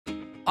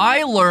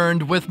I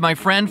learned with my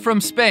friend from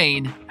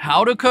Spain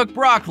how to cook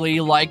broccoli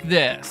like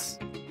this.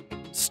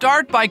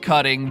 Start by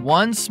cutting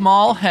one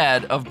small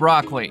head of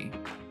broccoli.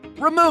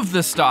 Remove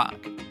the stalk.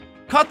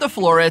 Cut the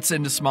florets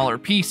into smaller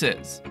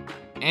pieces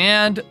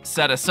and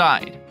set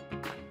aside.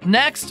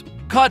 Next,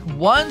 cut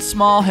one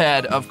small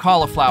head of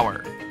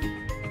cauliflower.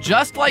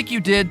 Just like you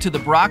did to the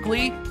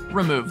broccoli,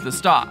 remove the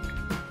stalk.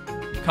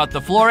 Cut the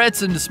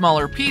florets into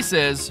smaller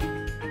pieces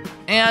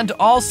and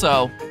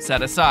also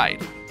set aside.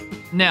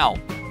 Now,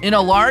 in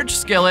a large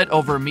skillet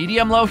over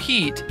medium-low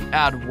heat,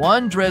 add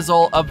 1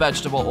 drizzle of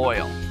vegetable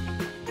oil,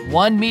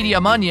 1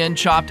 medium onion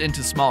chopped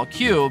into small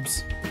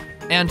cubes,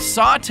 and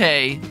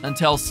sauté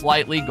until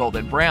slightly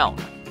golden brown.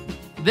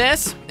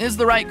 This is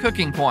the right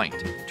cooking point.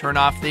 Turn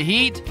off the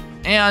heat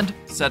and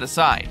set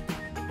aside.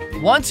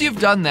 Once you've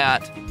done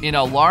that, in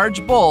a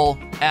large bowl,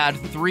 add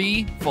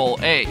 3 full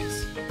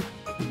eggs,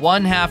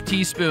 1/2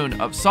 teaspoon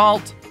of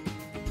salt,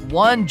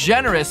 1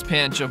 generous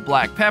pinch of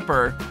black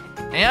pepper,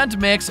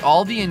 and mix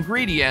all the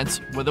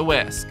ingredients with a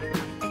whisk.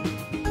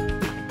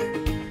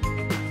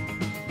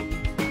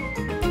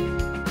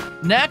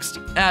 Next,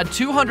 add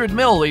 200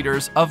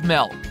 milliliters of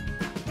milk,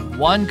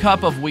 1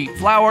 cup of wheat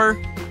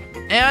flour,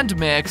 and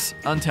mix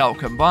until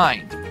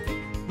combined.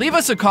 Leave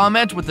us a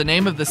comment with the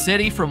name of the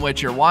city from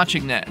which you're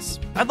watching this.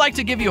 I'd like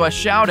to give you a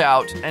shout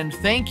out and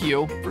thank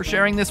you for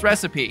sharing this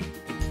recipe.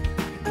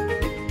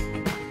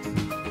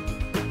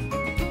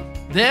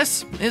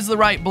 This is the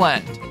right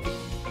blend.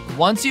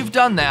 Once you've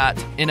done that,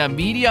 in a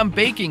medium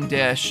baking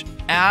dish,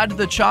 add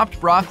the chopped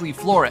broccoli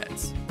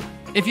florets.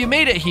 If you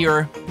made it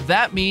here,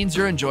 that means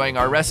you're enjoying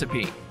our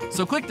recipe.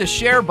 So click the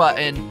share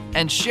button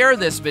and share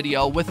this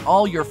video with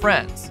all your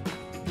friends.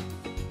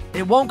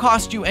 It won't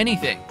cost you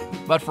anything,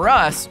 but for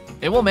us,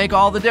 it will make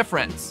all the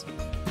difference.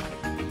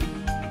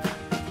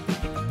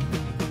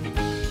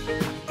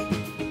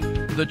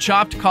 The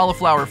chopped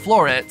cauliflower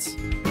florets,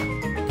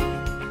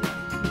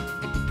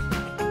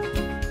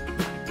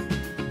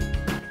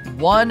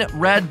 1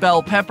 red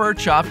bell pepper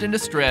chopped into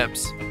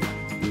strips,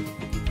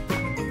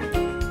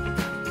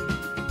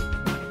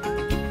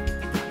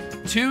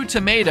 2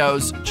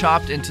 tomatoes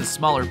chopped into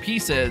smaller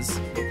pieces,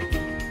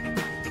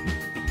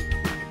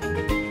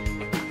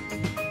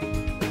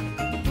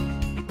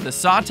 the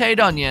sautéed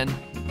onion,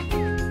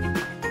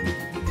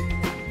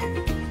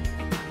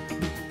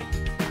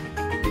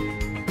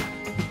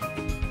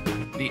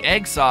 the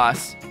egg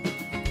sauce,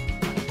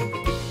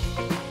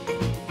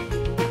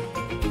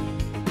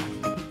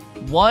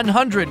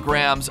 100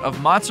 grams of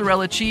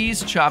mozzarella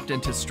cheese chopped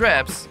into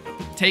strips.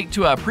 Take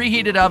to a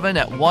preheated oven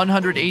at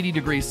 180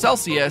 degrees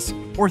Celsius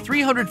or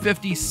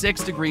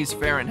 356 degrees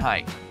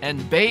Fahrenheit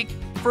and bake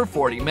for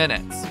 40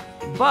 minutes.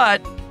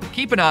 But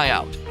keep an eye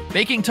out.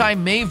 Baking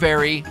time may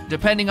vary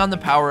depending on the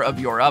power of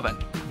your oven.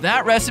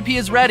 That recipe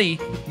is ready.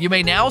 You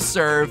may now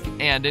serve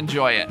and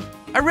enjoy it.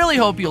 I really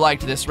hope you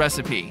liked this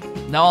recipe.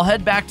 Now I'll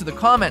head back to the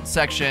comments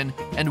section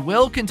and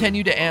will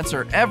continue to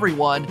answer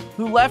everyone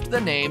who left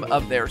the name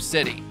of their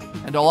city.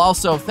 And I'll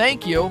also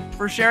thank you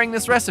for sharing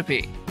this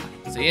recipe.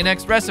 See you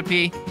next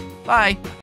recipe. Bye.